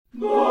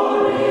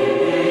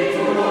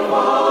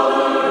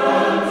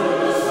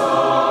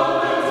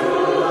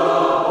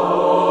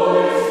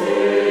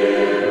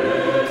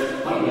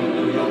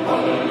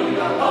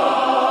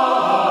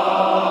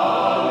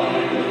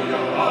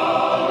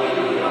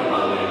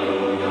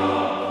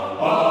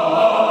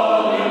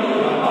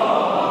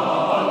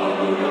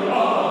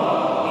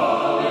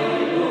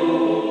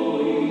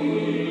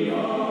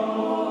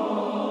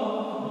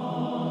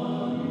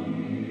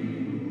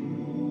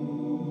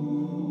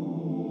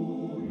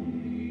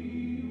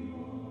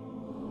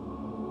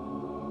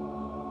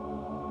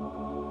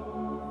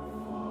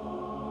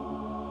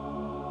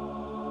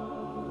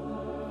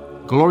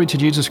Glory to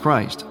Jesus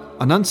Christ.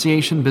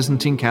 Annunciation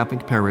Byzantine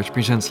Catholic Parish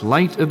presents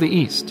Light of the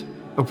East,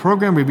 a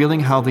program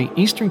revealing how the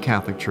Eastern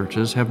Catholic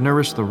churches have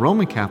nourished the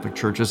Roman Catholic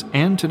churches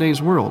and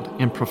today's world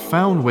in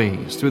profound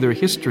ways through their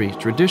histories,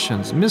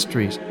 traditions,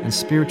 mysteries, and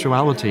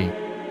spirituality.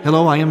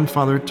 Hello, I am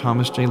Father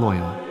Thomas J.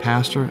 Loya,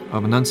 pastor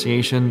of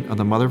Annunciation of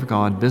the Mother of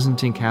God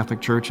Byzantine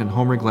Catholic Church in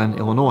Homer Glen,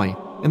 Illinois.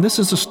 And this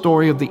is the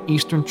story of the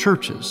Eastern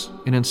churches,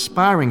 an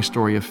inspiring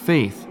story of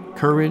faith,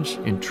 courage,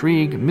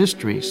 intrigue,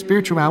 mystery,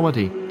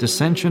 spirituality,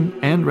 dissension,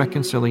 and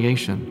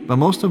reconciliation. But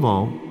most of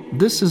all,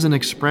 this is an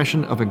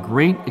expression of a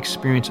great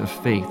experience of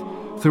faith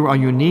through our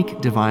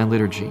unique divine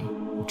liturgy.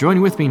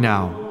 Join with me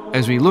now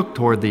as we look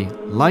toward the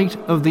Light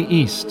of the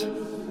East.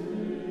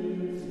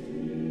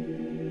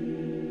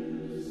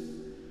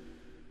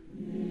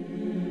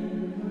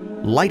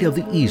 Light of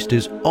the East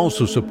is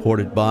also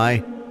supported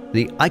by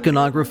the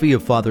iconography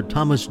of Father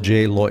Thomas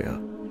J. Loya.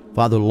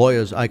 Father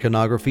Loya's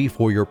iconography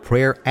for your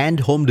prayer and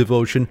home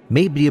devotion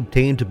may be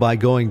obtained by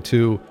going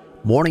to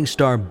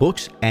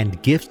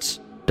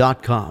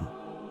morningstarbooksandgifts.com.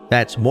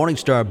 That's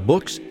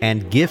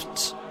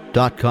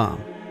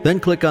morningstarbooksandgifts.com. Then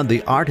click on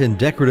the Art and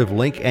Decorative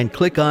link and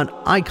click on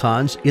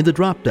Icons in the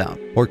drop-down,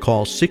 or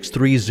call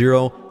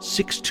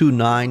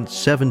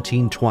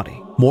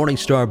 630-629-1720.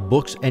 Morningstar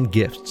Books and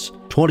Gifts,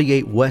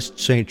 28 West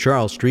St.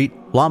 Charles Street,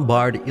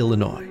 Lombard,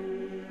 Illinois.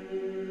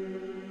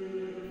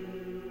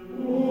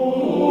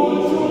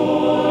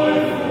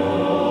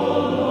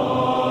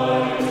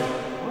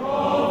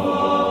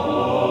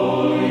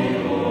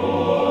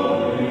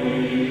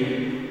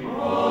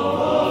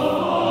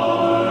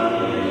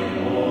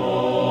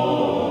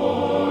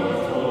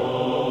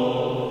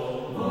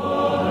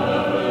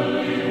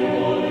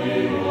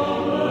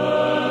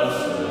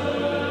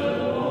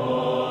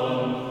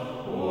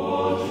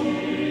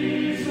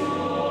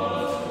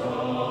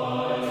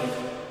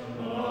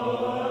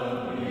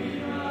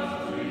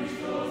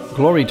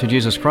 Glory to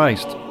Jesus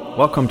Christ.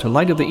 Welcome to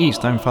Light of the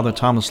East. I'm Father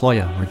Thomas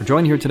Loya. We're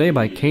joined here today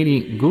by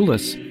Katie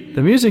Goulis.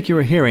 The music you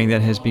are hearing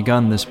that has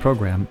begun this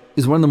program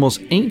is one of the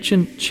most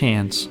ancient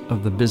chants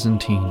of the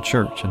Byzantine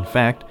Church. In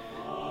fact,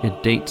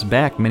 it dates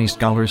back, many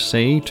scholars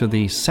say, to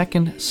the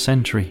 2nd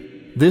century.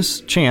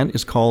 This chant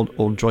is called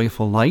O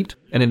Joyful Light,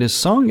 and it is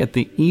sung at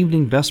the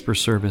evening Vesper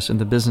service in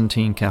the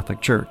Byzantine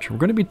Catholic Church. We're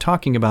going to be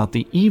talking about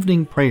the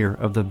evening prayer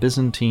of the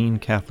Byzantine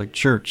Catholic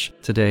Church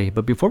today.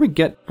 But before we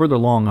get further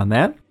along on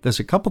that, there's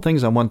a couple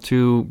things I want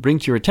to bring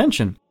to your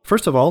attention.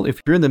 First of all,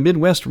 if you're in the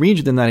Midwest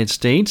region of the United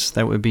States,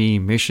 that would be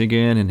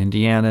Michigan and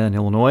Indiana and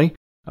Illinois,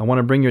 I want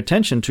to bring your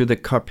attention to the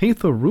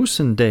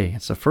Carpatho-Russin Day.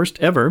 It's the first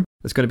ever.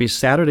 It's going to be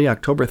Saturday,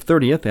 October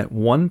 30th at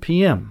 1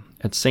 p.m.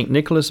 at St.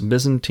 Nicholas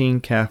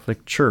Byzantine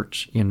Catholic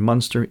Church in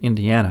Munster,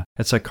 Indiana.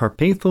 It's a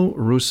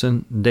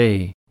Carpatho-Russin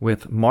Day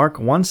with Mark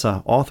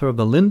Wansa, author of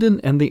The Linden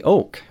and the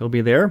Oak. He'll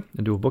be there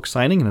and do a book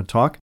signing and a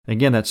talk.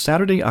 Again, that's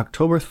Saturday,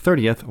 October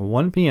 30th,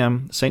 1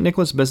 p.m., St.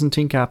 Nicholas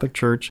Byzantine Catholic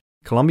Church,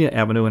 Columbia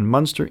Avenue in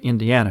Munster,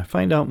 Indiana.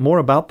 Find out more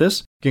about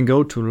this, you can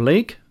go to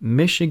Lake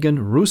Michigan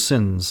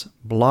Russins,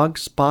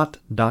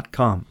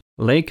 blogspot.com.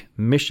 Lake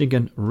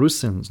Michigan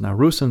Russins. Now,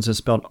 Russins is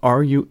spelled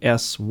R-U-S-Y-N-S.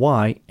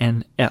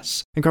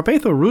 And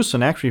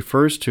Carpatho-Russin actually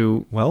refers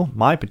to, well,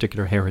 my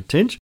particular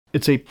heritage.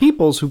 It's a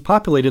peoples who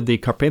populated the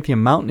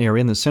Carpathian Mountain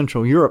area in the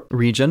Central Europe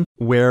region,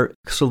 where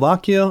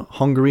Slovakia,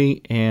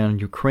 Hungary,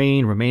 and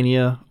Ukraine,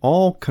 Romania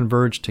all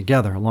converged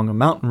together along a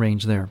mountain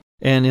range there.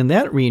 And in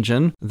that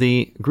region,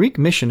 the Greek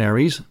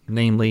missionaries,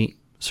 namely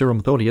Cyril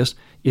Methodius,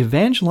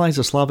 evangelized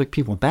the Slavic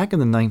people back in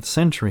the 9th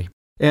century.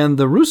 And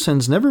the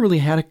Russins never really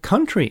had a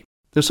country.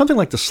 There's something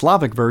like the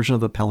Slavic version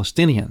of the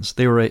Palestinians.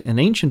 They were an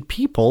ancient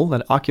people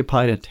that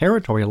occupied a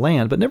territory,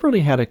 land, but never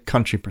really had a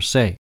country per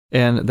se.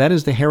 And that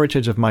is the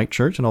heritage of my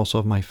church and also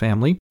of my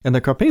family. And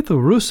the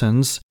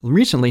Carpatho-Russins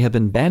recently have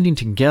been banding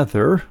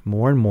together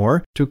more and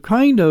more to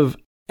kind of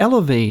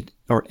elevate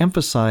or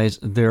emphasize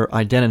their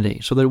identity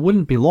so that it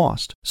wouldn't be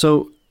lost.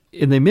 So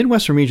in the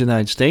Midwestern region of the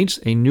United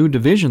States, a new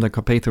division of the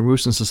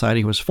Carpatho-Russin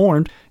Society was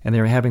formed, and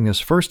they're having this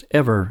first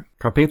ever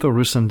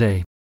Carpatho-Russin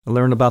Day.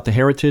 Learn about the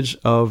heritage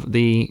of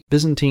the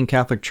Byzantine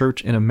Catholic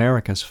Church in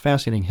America's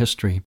fascinating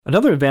history.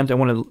 Another event I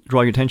want to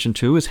draw your attention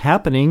to is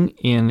happening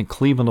in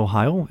Cleveland,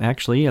 Ohio,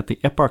 actually at the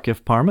Eparchy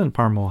of Parma in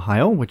Parma,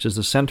 Ohio, which is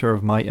the center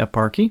of my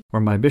eparchy,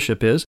 where my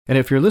bishop is. And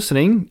if you're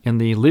listening in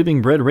the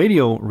Living Bread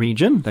Radio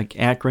region, like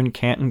Akron,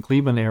 Canton,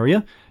 Cleveland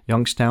area,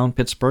 Youngstown,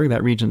 Pittsburgh,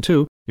 that region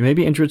too, you may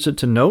be interested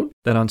to note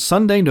that on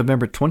Sunday,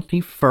 November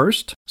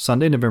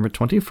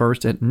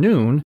 21st at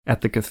noon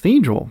at the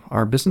cathedral,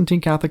 our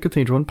Byzantine Catholic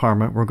Cathedral in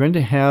Parma, we're going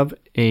to have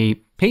a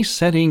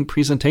pace-setting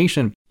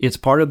presentation. It's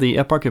part of the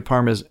Eparchy of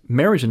Parma's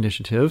marriage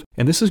initiative,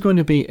 and this is going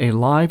to be a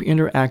live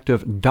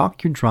interactive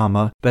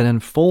docudrama that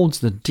unfolds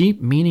the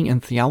deep meaning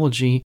and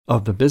theology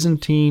of the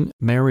Byzantine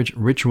marriage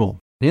ritual.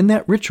 In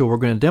that ritual, we're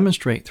going to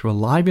demonstrate through a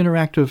live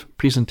interactive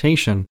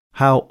presentation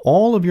how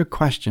all of your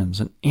questions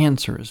and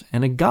answers,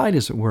 and a guide,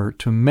 as it were,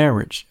 to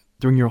marriage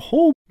during your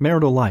whole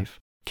marital life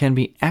can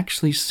be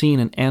actually seen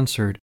and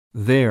answered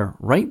there,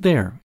 right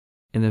there,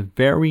 in the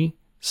very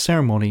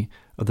ceremony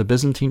of the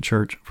Byzantine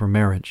Church for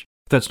marriage.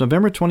 That's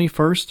November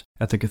 21st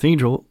at the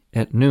Cathedral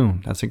at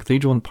noon. That's the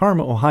Cathedral in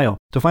Parma, Ohio.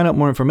 To find out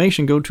more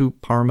information, go to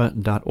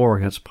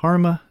parma.org. That's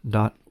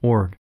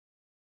parma.org.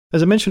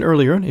 As I mentioned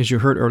earlier, as you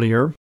heard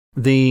earlier,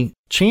 the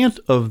chant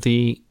of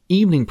the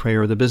evening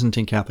prayer of the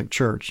Byzantine Catholic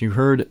Church, you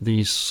heard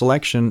the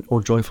selection, O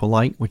Joyful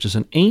Light, which is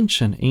an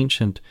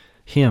ancient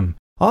hymn.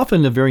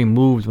 Often I'm very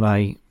moved when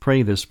I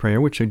pray this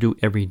prayer, which I do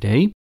every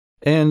day.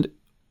 And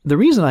the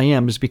reason I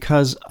am is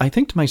because I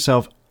think to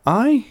myself,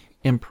 I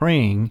am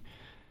praying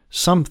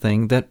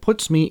something that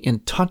puts me in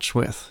touch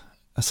with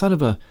a sort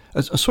of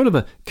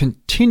a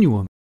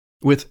continuum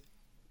with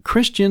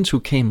Christians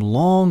who came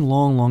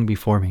long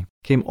before me,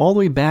 came all the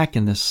way back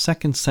in the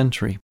 2nd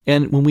century.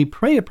 And when we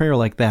pray a prayer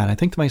like that, I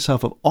think to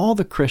myself of all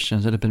the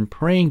Christians that have been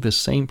praying this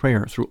same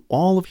prayer through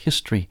all of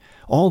history,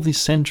 all these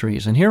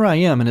centuries. And here I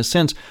am, in a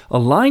sense,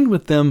 aligned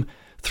with them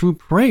through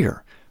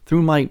prayer,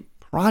 through my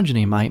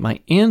progeny, my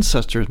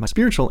ancestors, my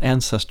spiritual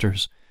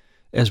ancestors,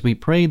 as we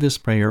pray this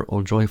prayer,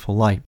 O Joyful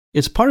Light.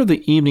 It's part of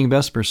the evening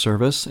Vesper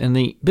service. In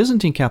the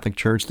Byzantine Catholic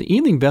Church, the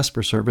evening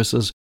Vesper service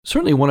is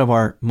certainly one of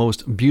our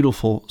most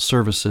beautiful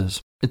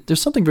services.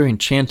 There's something very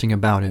enchanting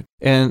about it.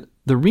 And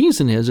the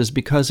reason is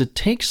because it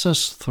takes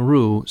us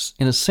through,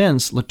 in a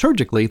sense,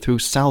 liturgically, through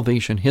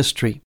salvation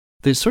history.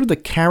 There's sort of the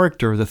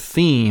character, the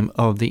theme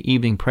of the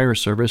evening prayer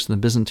service in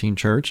the Byzantine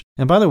Church.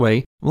 And by the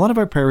way, a lot of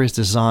our prayer is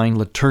designed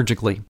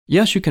liturgically.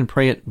 Yes, you can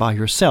pray it by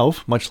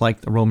yourself, much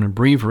like the Roman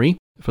Breviary.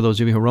 For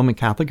those of you who are Roman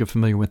Catholic, you're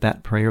familiar with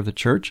that prayer of the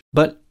Church.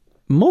 But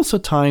most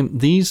of the time,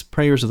 these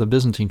prayers of the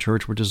Byzantine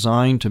Church were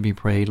designed to be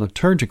prayed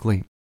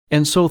liturgically.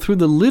 And so through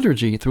the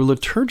liturgy, through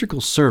liturgical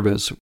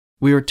service,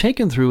 we are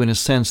taken through, in a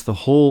sense, the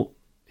whole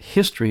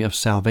history of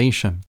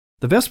salvation.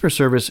 The Vesper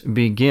service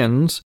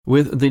begins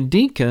with the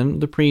deacon,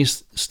 the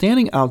priest,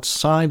 standing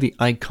outside the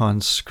icon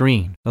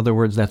screen. In other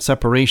words, that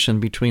separation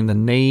between the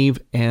nave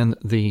and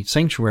the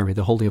sanctuary,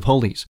 the Holy of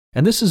Holies.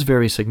 And this is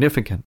very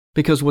significant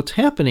because what's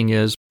happening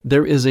is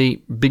there is a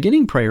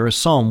beginning prayer, a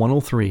Psalm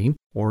 103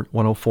 or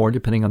 104,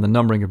 depending on the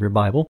numbering of your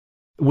Bible,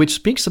 which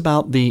speaks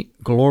about the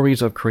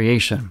glories of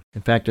creation.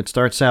 In fact, it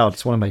starts out,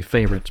 it's one of my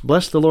favorites.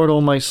 Bless the Lord, O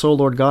my soul,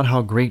 Lord God,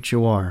 how great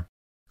you are.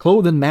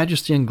 Clothed in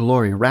majesty and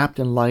glory, wrapped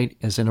in light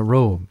as in a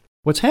robe.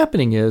 What's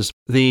happening is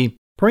the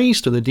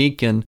priest or the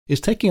deacon is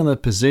taking on the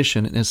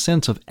position, in a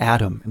sense, of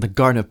Adam in the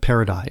Garden of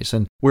Paradise.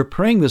 And we're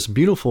praying this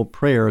beautiful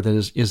prayer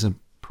that is a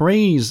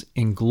praise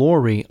and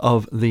glory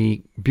of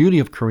the beauty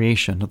of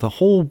creation, of the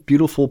whole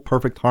beautiful,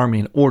 perfect harmony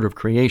and order of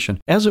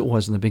creation, as it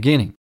was in the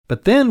beginning.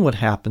 But then what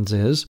happens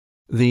is,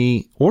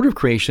 the order of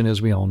creation,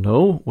 as we all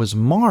know, was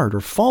marred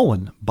or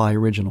fallen by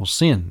original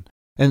sin.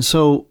 And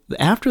so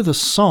after the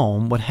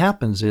psalm, what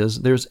happens is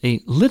there's a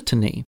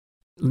litany,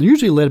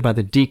 usually led by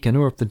the deacon,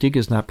 or if the deacon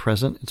is not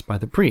present, it's by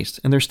the priest.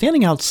 And they're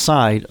standing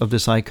outside of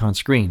this icon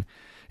screen.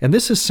 And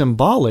this is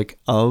symbolic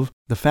of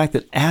the fact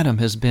that Adam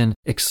has been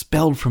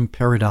expelled from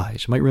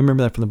paradise. You might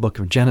remember that from the book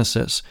of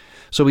Genesis.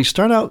 So we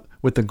start out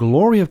with the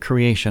glory of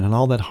creation and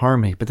all that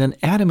harmony, but then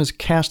Adam is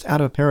cast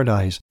out of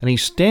paradise, and he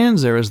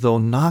stands there as though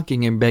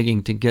knocking and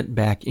begging to get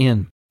back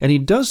in. And he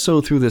does so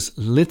through this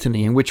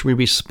litany in which we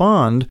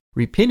respond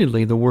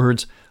repeatedly the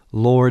words,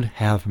 Lord,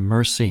 have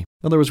mercy.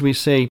 In other words, we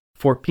say,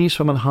 for peace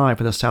from on high,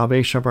 for the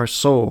salvation of our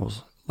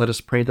souls, let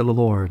us pray to the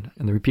Lord.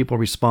 And the people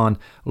respond,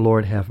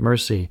 Lord, have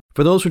mercy.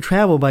 For those who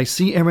travel by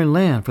sea, air, and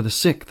land, for the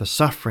sick, the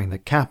suffering, the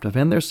captive,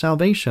 and their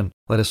salvation,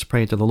 let us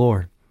pray to the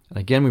Lord. And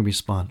again we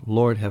respond,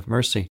 Lord, have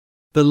mercy.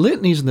 The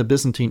litanies in the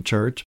Byzantine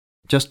Church,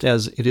 just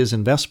as it is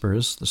in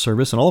Vespers, the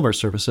service, and all of our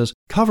services,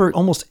 cover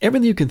almost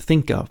everything you can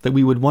think of that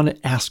we would want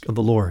to ask of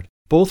the Lord,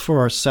 both for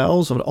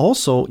ourselves and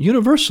also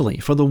universally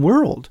for the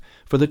world,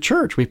 for the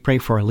church. We pray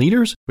for our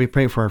leaders, we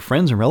pray for our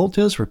friends and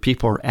relatives, for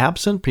people who are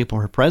absent, people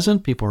who are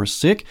present, people who are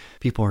sick,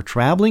 people who are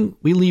traveling.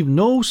 We leave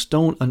no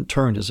stone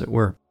unturned, as it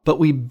were. But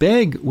we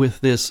beg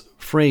with this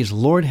phrase,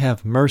 Lord,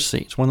 have mercy.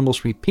 It's one of the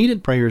most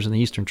repeated prayers in the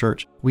Eastern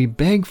Church. We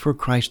beg for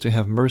Christ to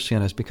have mercy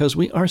on us because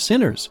we are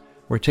sinners.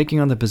 We're taking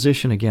on the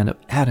position again of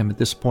Adam at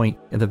this point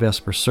in the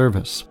Vesper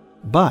service.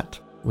 But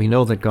we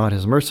know that God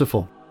is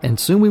merciful, and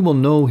soon we will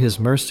know His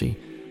mercy.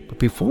 But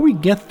before we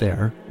get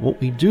there,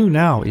 what we do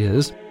now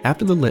is,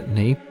 after the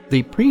litany,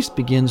 the priest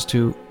begins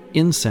to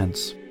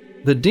incense.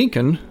 The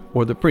deacon,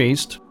 or the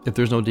priest, if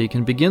there's no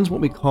deacon, begins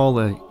what we call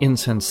an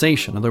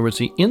incensation. In other words,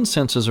 he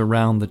incenses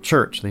around the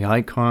church, the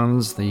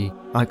icons, the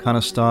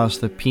iconostas,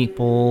 the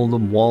people, the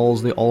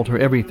walls, the altar,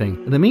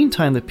 everything. In the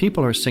meantime, the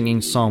people are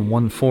singing Psalm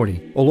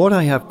 140. O Lord,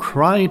 I have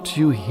cried to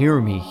you,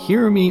 hear me.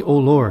 Hear me, O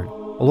Lord.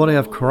 O Lord, I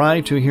have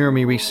cried to you, hear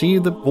me.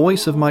 Receive the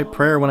voice of my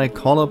prayer when I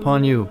call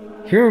upon you.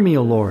 Hear me,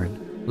 O Lord.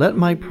 Let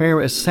my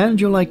prayer ascend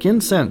you like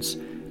incense,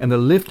 and the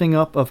lifting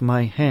up of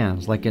my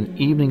hands like an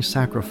evening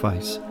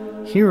sacrifice.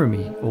 Hear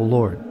me, O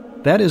Lord.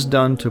 That is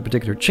done to a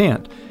particular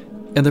chant.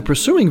 And the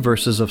pursuing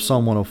verses of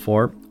Psalm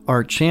 104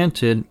 are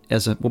chanted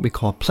as what we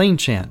call plain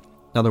chant.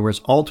 In other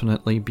words,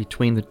 alternately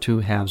between the two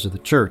halves of the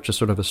church, a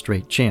sort of a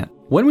straight chant.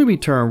 When we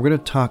return, we're going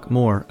to talk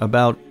more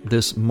about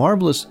this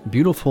marvelous,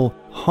 beautiful,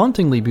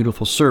 hauntingly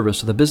beautiful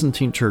service of the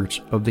Byzantine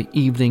Church of the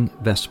evening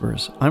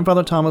Vespers. I'm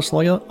Father Thomas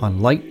Loya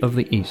on Light of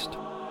the East.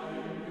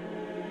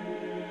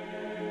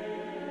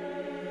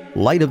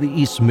 Light of the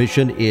East's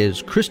mission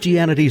is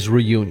Christianity's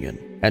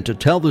reunion, and to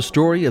tell the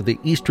story of the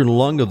Eastern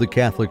lung of the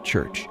Catholic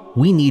Church,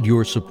 we need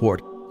your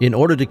support. In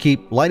order to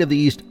keep Light of the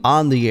East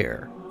on the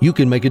air, you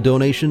can make a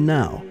donation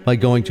now by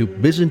going to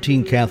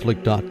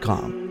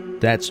ByzantineCatholic.com.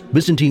 That's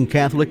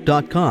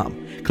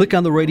ByzantineCatholic.com. Click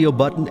on the radio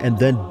button and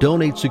then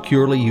donate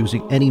securely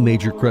using any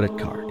major credit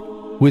card.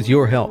 With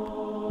your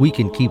help, we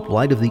can keep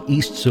Light of the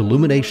East's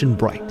illumination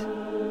bright.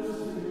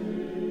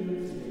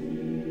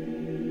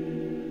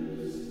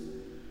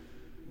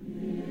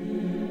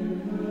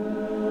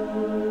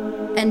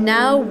 And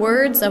now,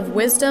 words of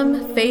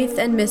wisdom, faith,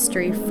 and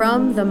mystery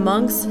from the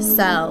monk's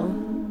cell.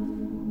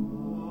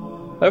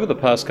 Over the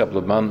past couple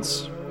of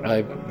months,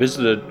 I've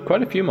visited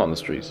quite a few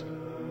monasteries,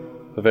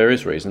 for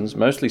various reasons,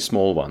 mostly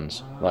small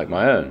ones, like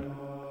my own.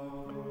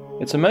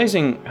 It's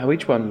amazing how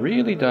each one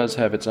really does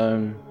have its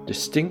own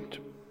distinct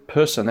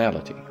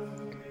personality.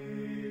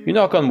 You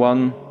knock on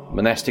one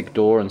monastic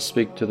door and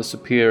speak to the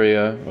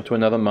superior or to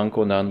another monk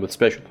or nun with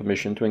special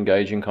permission to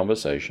engage in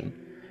conversation.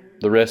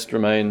 The rest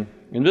remain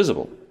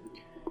invisible.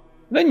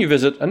 Then you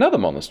visit another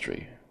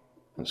monastery,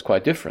 and it's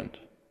quite different.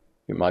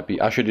 You might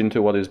be ushered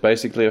into what is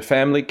basically a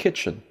family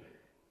kitchen.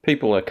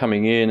 People are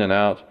coming in and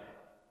out,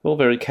 all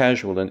very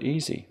casual and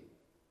easy.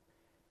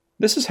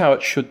 This is how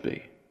it should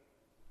be,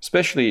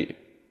 especially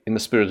in the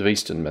spirit of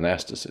Eastern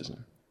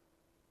monasticism.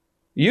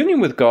 Union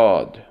with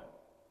God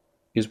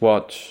is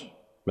what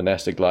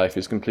monastic life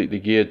is completely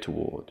geared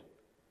toward.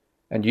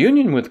 And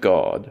union with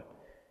God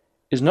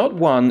is not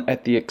one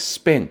at the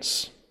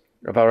expense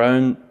of our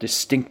own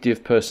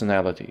distinctive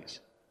personalities.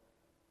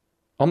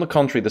 On the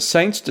contrary, the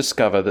saints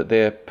discover that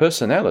their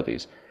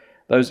personalities,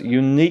 those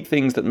unique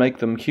things that make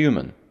them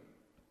human,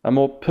 are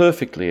more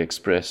perfectly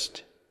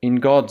expressed in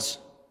God's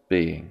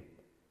being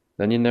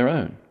than in their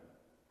own.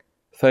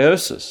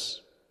 Theosis,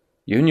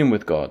 union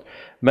with God,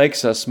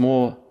 makes us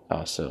more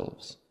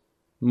ourselves,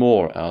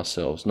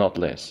 not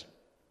less.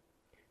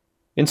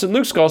 In St.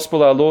 Luke's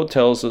Gospel, our Lord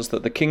tells us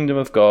that the kingdom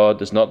of God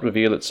does not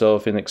reveal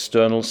itself in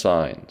external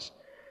signs.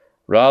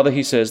 Rather,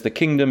 he says, the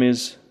kingdom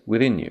is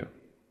within you.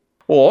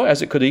 Or,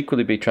 as it could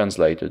equally be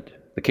translated,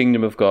 the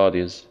kingdom of God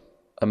is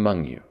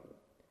among you.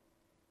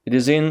 It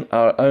is in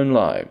our own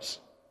lives,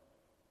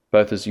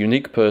 both as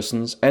unique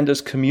persons and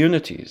as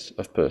communities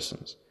of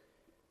persons,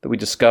 that we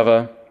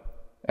discover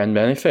and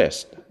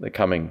manifest the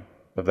coming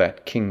of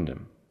that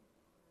kingdom.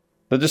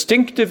 The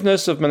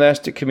distinctiveness of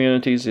monastic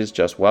communities is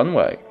just one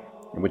way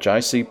in which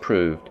I see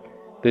proved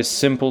this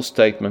simple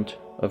statement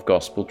of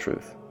gospel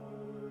truth.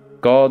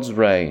 God's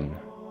reign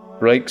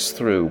breaks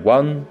through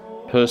one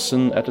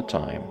person at a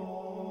time,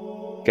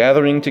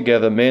 gathering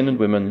together men and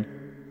women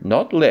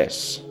not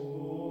less,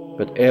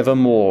 but ever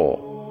more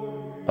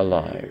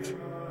alive,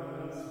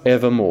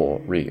 ever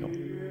more real.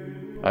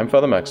 I'm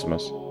Father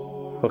Maximus,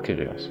 for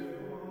Kyrios.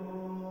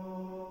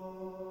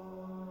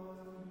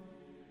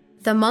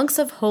 The monks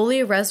of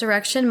Holy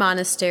Resurrection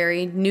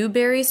Monastery,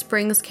 Newberry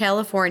Springs,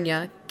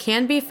 California,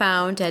 can be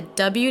found at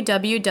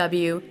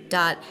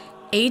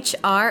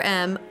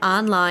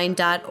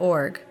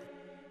www.hrmonline.org.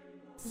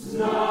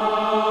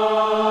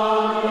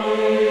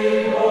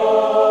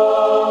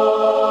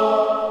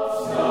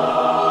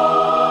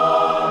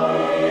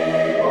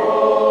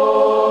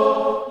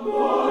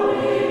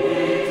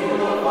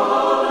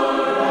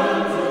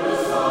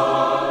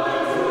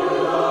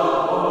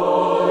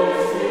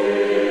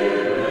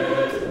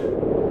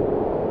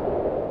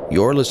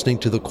 You're listening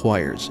to the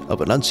choirs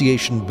of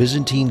Annunciation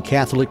Byzantine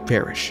Catholic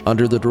Parish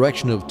under the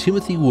direction of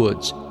Timothy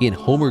Woods in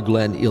Homer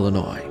Glen,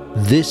 Illinois.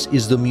 This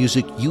is the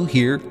music you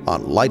hear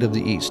on Light of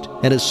the East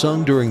and is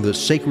sung during the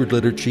sacred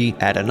liturgy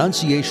at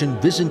Annunciation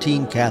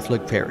Byzantine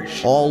Catholic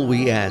Parish. All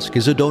we ask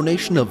is a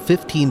donation of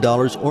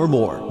 $15 or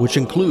more, which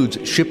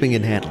includes shipping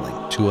and handling,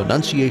 to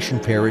Annunciation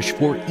Parish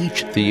for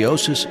each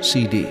Theosis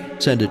CD.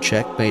 Send a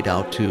check made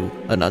out to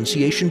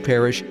Annunciation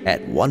Parish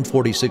at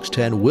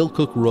 14610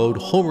 Wilcook Road,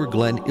 Homer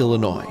Glen,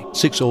 Illinois,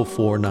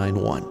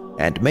 60491.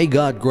 And may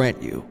God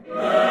grant you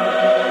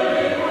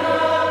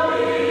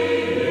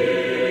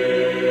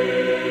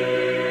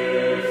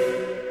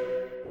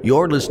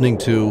You're listening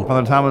to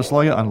Father Thomas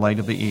Loya on Light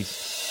of the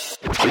East.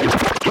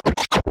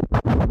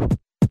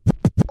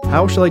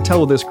 How shall I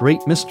tell of this great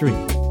mystery?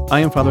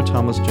 I am Father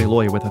Thomas J.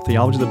 Loya with a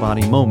Theology of the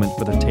Body moment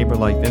for the Tabor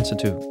Life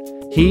Institute.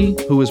 He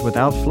who is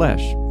without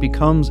flesh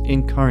becomes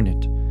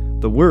incarnate.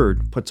 The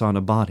Word puts on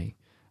a body.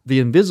 The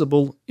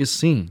invisible is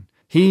seen.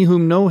 He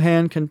whom no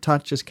hand can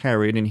touch is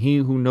carried, and he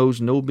who knows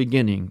no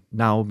beginning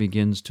now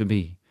begins to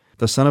be.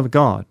 The Son of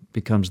God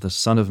becomes the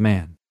Son of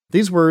Man.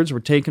 These words were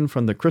taken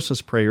from the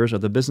Christmas prayers of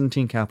the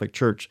Byzantine Catholic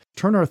Church.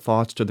 Turn our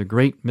thoughts to the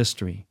great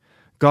mystery.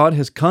 God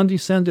has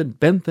condescended,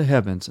 bent the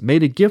heavens,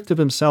 made a gift of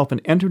himself,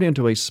 and entered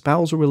into a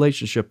spousal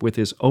relationship with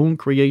his own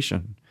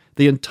creation.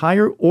 The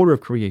entire order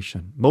of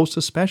creation, most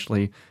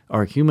especially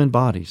our human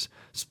bodies,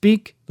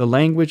 speak the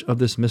language of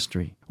this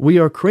mystery. We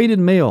are created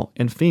male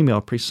and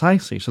female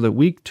precisely so that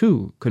we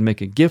too could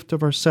make a gift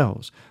of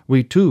ourselves.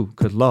 We too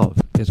could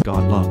love as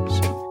God loves.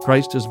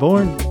 Christ is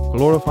born,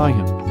 glorify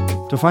him.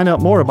 To find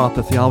out more about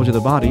the theology of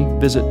the body,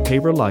 visit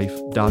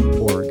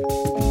taborlife.org.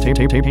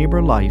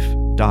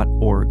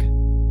 taborlife.org.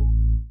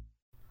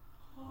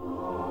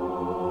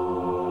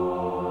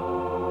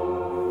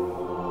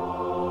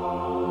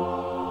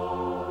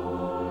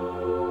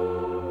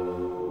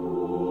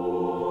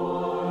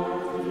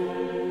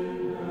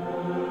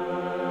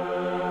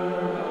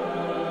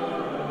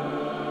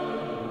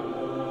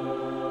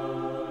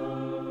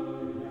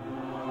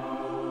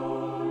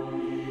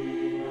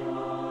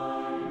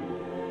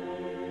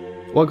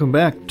 Welcome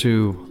back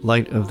to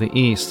Light of the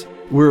East.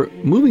 We're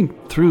moving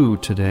through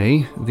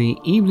today the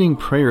evening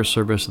prayer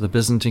service of the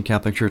Byzantine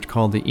Catholic Church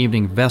called the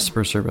Evening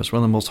Vesper Service, one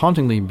of the most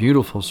hauntingly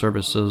beautiful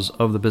services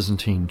of the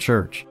Byzantine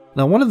Church.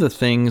 Now, one of the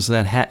things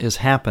that is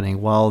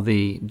happening while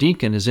the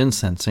deacon is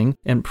incensing,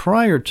 and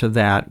prior to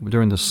that,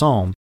 during the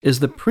psalm, is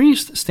the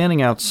priest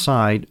standing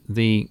outside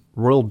the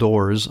royal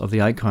doors of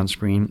the icon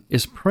screen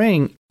is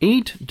praying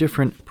 8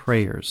 different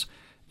prayers,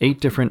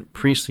 8 different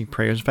priestly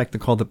prayers. In fact, they're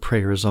called the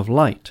prayers of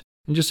light.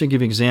 And just to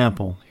give you an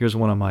example, here's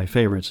one of my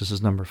favorites. This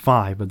is number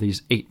 5 of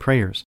these 8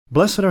 prayers.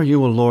 Blessed are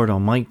you, O Lord,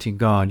 Almighty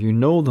God. You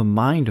know the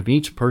mind of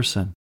each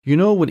person. You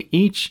know what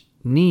each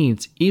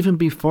needs even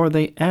before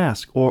they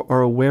ask or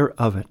are aware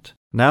of it.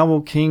 Now,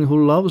 O King,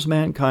 who loves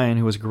mankind,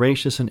 who is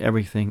gracious in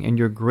everything, in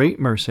your great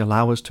mercy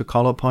allow us to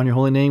call upon your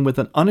holy name with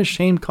an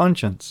unashamed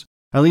conscience.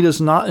 And lead us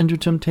not into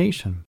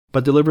temptation,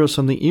 but deliver us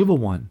from the evil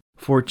one.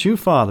 For to you,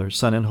 Father,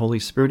 Son, and Holy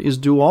Spirit is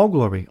due all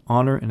glory,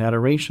 honor, and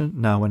adoration,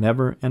 now and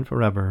ever and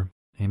forever.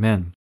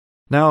 Amen.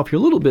 Now, if you're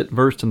a little bit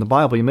versed in the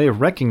Bible, you may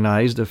have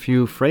recognized a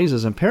few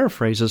phrases and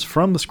paraphrases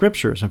from the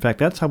Scriptures. In fact,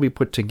 that's how we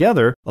put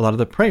together a lot of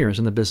the prayers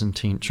in the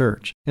Byzantine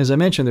Church. As I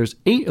mentioned, there's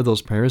 8 of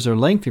those prayers. They're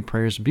lengthy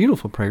prayers,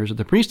 beautiful prayers that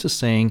the priest is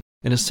saying,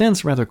 in a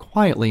sense, rather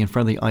quietly in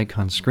front of the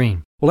icon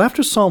screen. Well,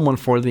 after Psalm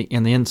 140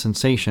 and the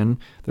incensation,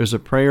 there's a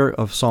prayer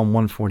of Psalm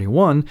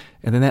 141,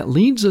 and then that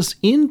leads us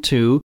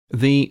into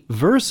the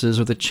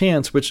verses or the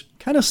chants which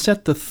kind of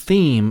set the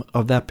theme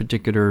of that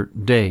particular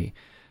day.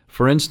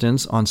 For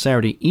instance, on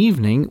Saturday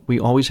evening, we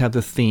always have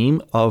the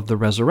theme of the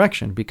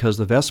resurrection because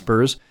the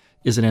Vespers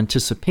is an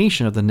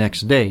anticipation of the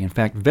next day. In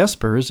fact,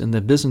 Vespers in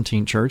the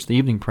Byzantine Church, the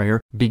evening prayer,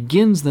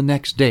 begins the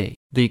next day.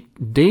 The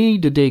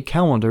day-to-day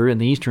calendar in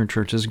the Eastern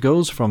churches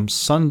goes from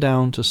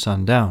sundown to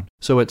sundown.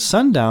 So at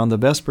sundown, the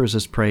Vespers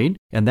is prayed,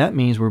 and that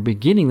means we're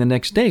beginning the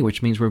next day,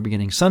 which means we're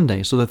beginning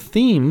Sunday. So the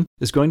theme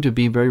is going to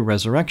be very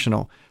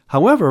resurrectional.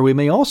 However, we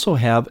may also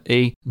have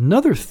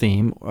another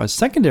theme, a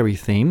secondary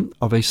theme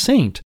of a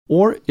saint,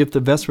 or if the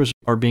Vespers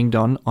are being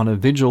done on a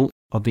vigil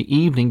of the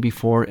evening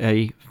before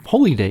a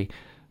holy day.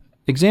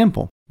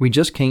 Example, we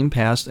just came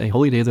past a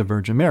holy day of the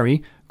Virgin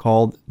Mary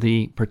called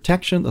the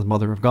Protection of the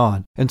Mother of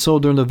God. And so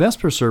during the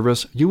Vesper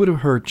service, you would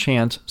have heard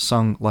chants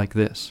sung like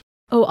this.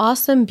 O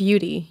awesome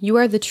beauty, you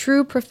are the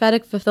true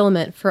prophetic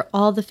fulfillment for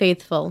all the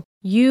faithful.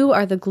 You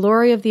are the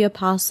glory of the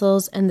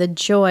apostles and the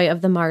joy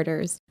of the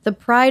martyrs, the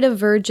pride of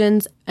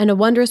virgins and a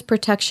wondrous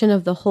protection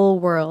of the whole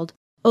world.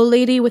 O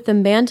Lady, with the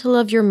mantle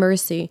of your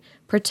mercy,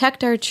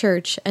 protect our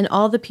church and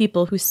all the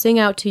people who sing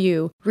out to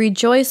you.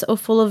 Rejoice, O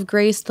full of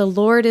grace, the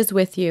Lord is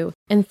with you,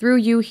 and through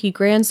you he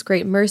grants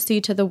great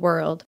mercy to the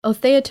world. O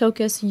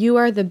Theotokos, you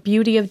are the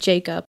beauty of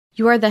Jacob.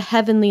 You are the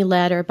heavenly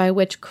ladder by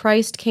which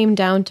Christ came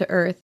down to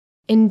earth.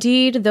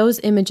 Indeed, those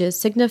images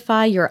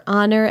signify your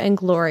honor and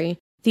glory.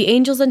 The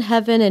angels in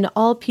heaven and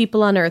all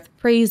people on earth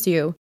praise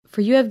you,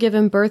 for you have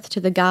given birth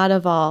to the God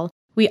of all.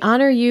 We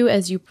honor you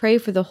as you pray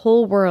for the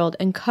whole world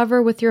and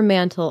cover with your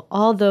mantle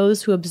all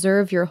those who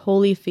observe your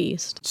holy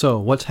feast. So,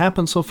 what's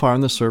happened so far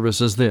in the service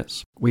is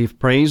this. We've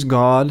praised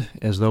God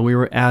as though we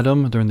were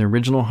Adam during the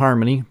original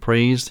harmony,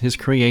 praised his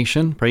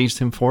creation, praised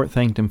him for it,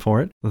 thanked him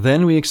for it.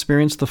 Then we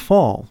experienced the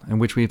fall, in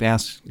which we've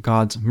asked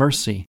God's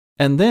mercy.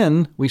 And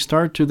then we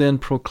start to then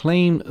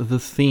proclaim the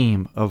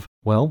theme of,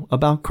 well,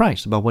 about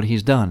Christ, about what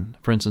he's done.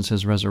 For instance,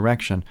 his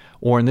resurrection.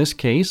 Or in this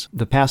case,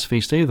 the past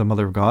feast day of the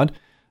Mother of God,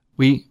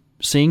 we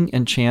sing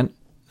and chant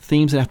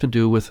themes that have to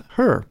do with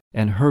her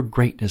and her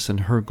greatness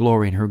and her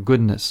glory and her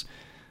goodness.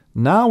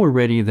 Now we're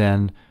ready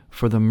then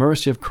for the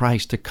mercy of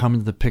Christ to come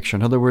into the picture.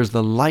 In other words,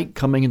 the light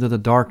coming into the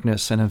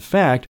darkness. And in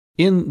fact,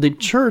 in the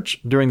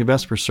church during the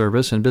Vesper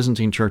service in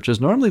Byzantine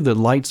churches, normally the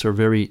lights are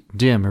very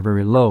dim or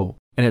very low.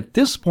 And at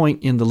this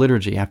point in the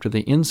liturgy, after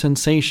the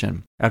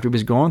incensation, after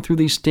we've gone through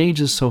these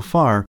stages so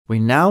far, we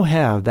now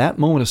have that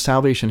moment of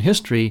salvation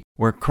history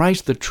where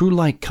Christ, the true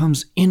light,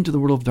 comes into the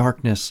world of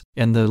darkness,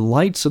 and the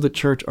lights of the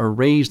church are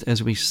raised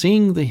as we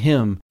sing the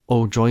hymn,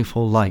 O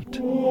Joyful Light.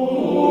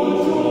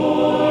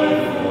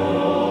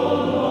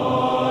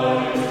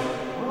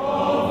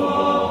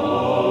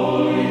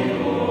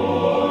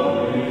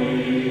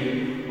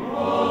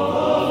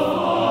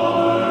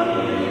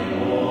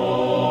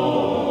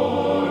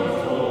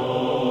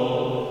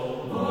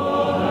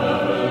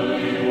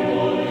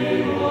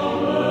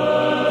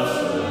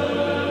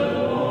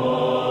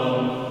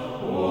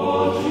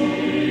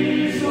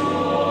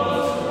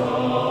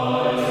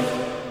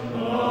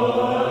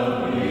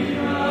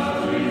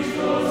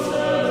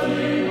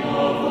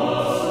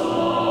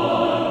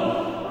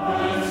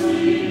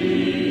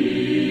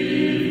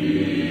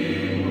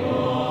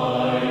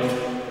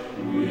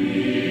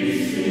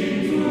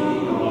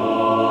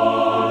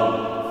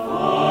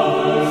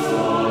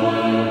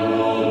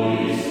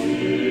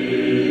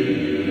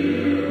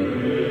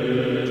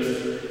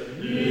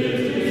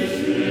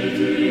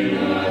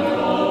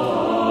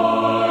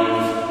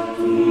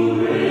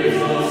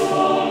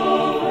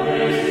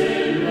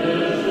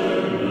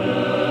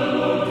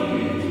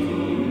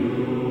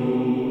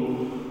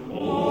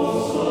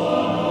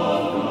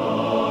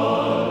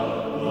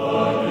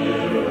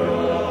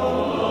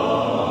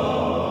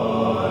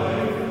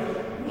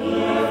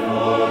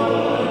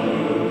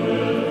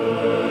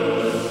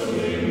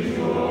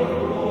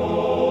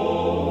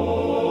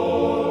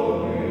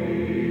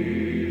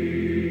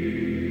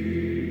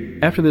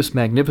 After this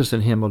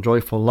magnificent hymn of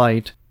Joyful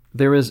Light,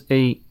 there is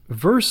a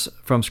verse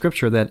from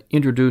Scripture that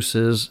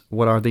introduces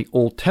what are the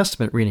Old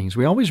Testament readings.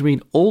 We always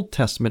read Old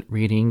Testament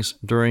readings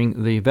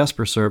during the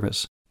Vesper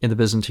service in the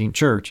Byzantine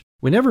Church.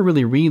 We never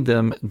really read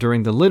them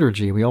during the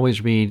liturgy. We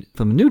always read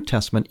from the New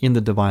Testament in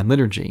the Divine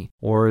Liturgy,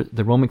 or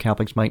the Roman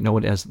Catholics might know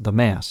it as the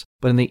Mass.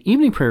 But in the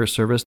evening prayer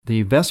service,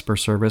 the Vesper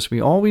service, we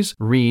always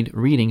read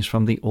readings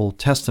from the Old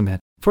Testament.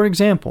 For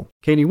example,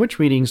 Katie, which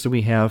readings do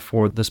we have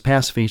for this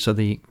past feast of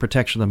the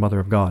protection of the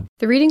Mother of God?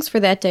 The readings for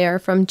that day are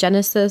from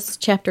Genesis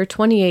chapter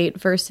 28,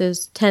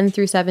 verses 10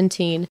 through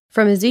 17,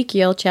 from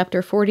Ezekiel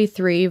chapter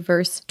 43,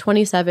 verse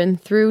 27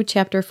 through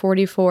chapter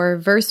 44,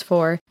 verse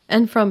 4,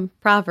 and from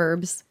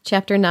Proverbs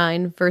chapter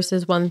 9,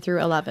 verses 1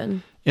 through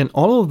 11. And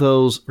all of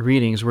those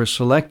readings were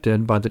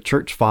selected by the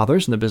church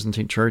fathers in the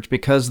Byzantine Church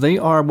because they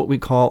are what we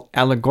call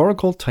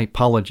allegorical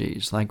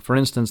typologies. Like, for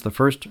instance, the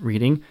first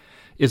reading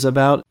is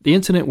about the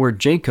incident where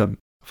Jacob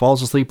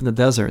falls asleep in the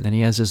desert, and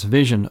he has this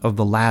vision of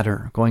the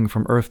ladder going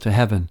from earth to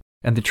heaven.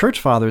 And the church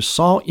fathers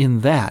saw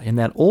in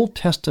that Old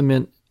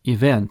Testament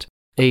event,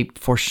 a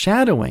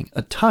foreshadowing,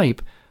 a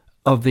type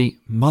of the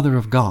Mother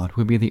of God,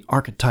 who would be the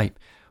archetype,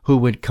 who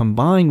would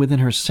combine within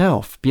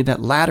herself, be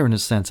that ladder in a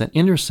sense, an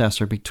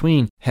intercessor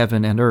between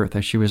heaven and earth,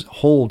 as she was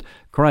hold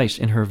Christ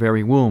in her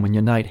very womb and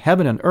unite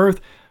heaven and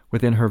earth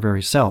within her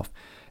very self.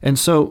 And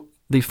so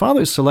the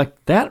fathers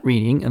select that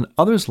reading and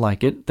others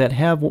like it that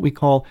have what we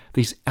call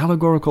these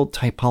allegorical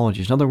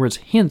typologies. In other words,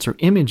 hints or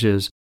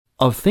images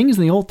of things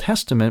in the Old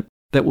Testament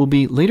that will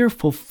be later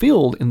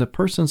fulfilled in the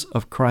persons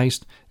of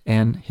Christ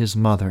and his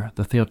mother,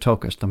 the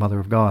Theotokos, the Mother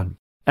of God.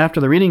 After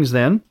the readings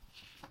then,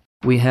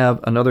 we have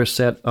another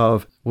set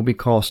of what we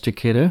call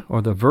stichera,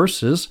 or the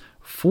verses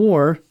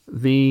for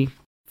the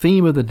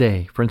theme of the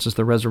day, for instance,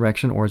 the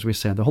resurrection, or as we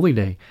said, the Holy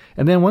Day.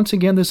 And then once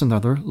again, there's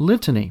another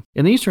litany.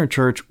 In the Eastern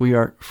Church, we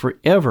are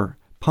forever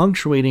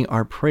punctuating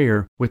our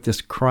prayer with this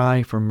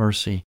cry for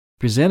mercy,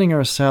 presenting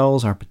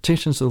ourselves, our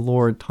petitions to the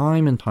Lord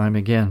time and time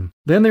again.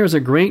 Then there's a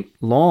great,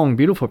 long,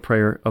 beautiful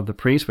prayer of the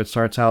priest, which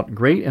starts out,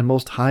 Great and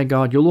most high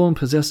God, you alone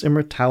possess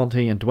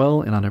immortality and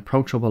dwell in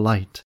unapproachable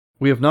light.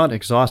 We have not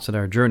exhausted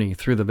our journey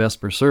through the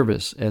Vesper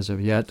service as of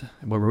yet,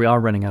 but we are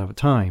running out of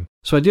time.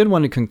 So I did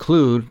want to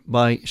conclude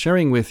by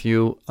sharing with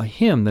you a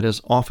hymn that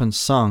is often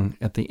sung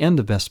at the end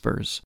of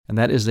Vespers, and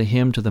that is the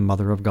hymn to the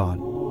Mother of God.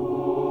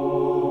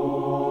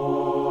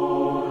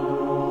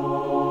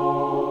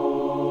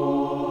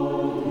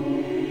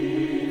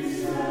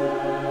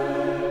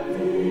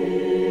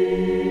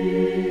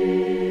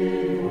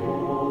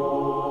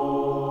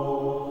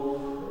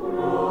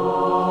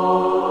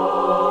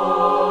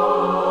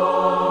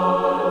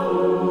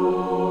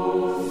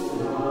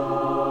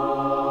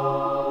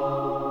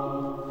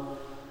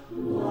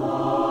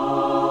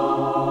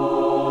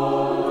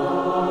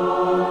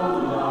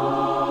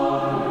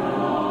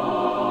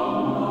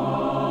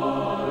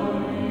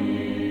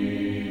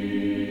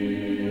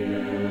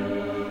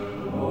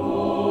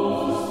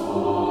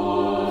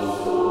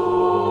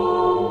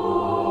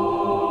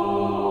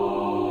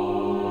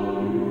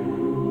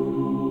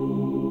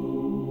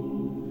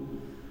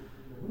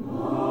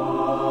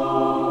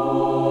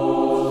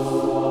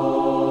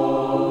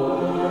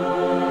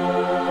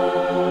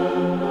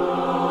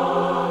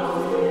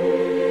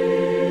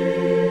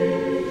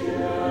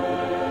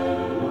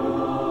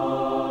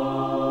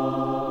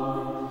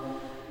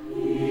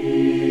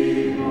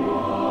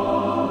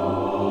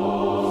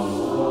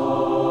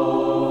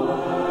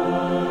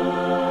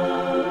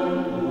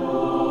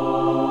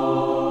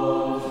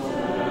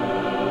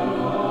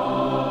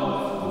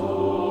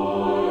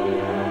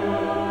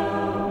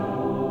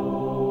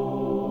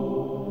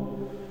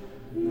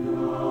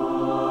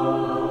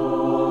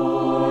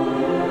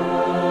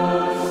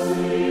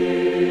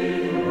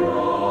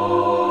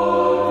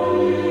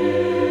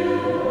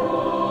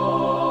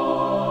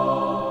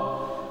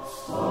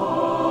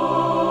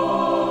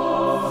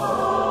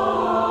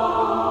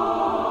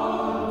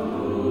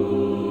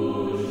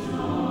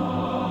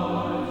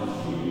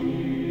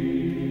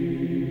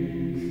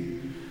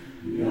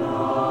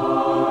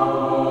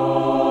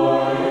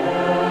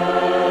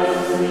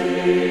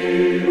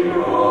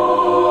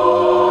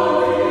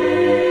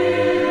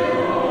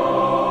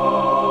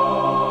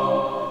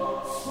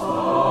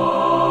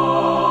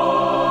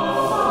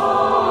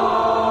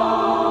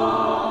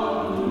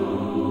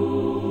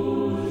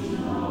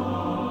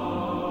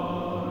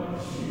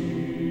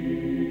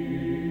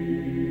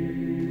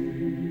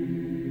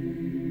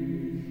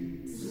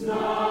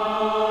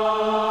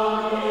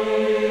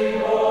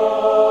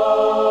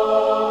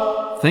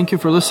 Thank you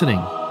for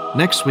listening.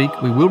 Next week,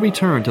 we will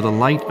return to the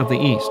Light of the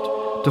East.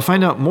 To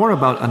find out more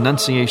about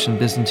Annunciation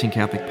Byzantine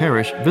Catholic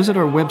Parish, visit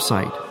our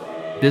website,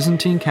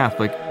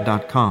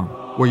 byzantinecatholic.com,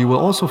 where you will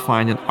also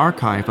find an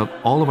archive of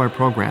all of our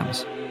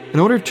programs. In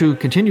order to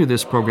continue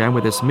this program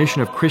with its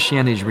mission of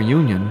Christianity's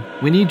reunion,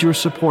 we need your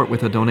support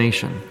with a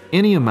donation.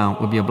 Any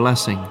amount would be a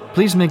blessing.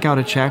 Please make out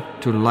a check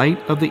to Light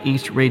of the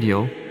East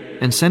Radio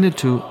and send it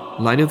to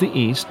Light of the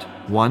East,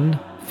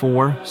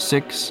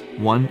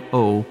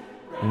 14610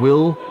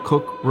 Will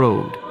Cook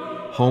Road,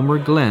 Homer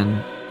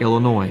Glen,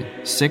 Illinois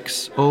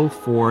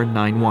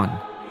 60491.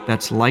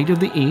 That's Light of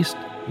the East,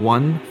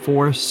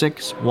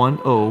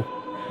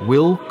 14610,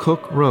 Will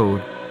Cook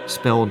Road,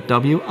 spelled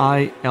WILL-COOK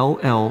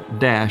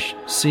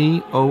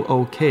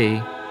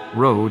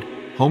Road,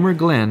 Homer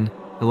Glen,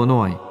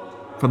 Illinois.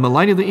 From the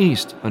Light of the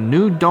East, a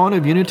new dawn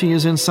of unity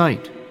is in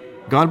sight.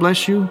 God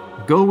bless you,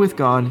 go with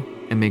God,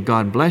 and may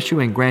God bless you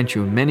and grant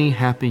you many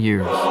happy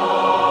years.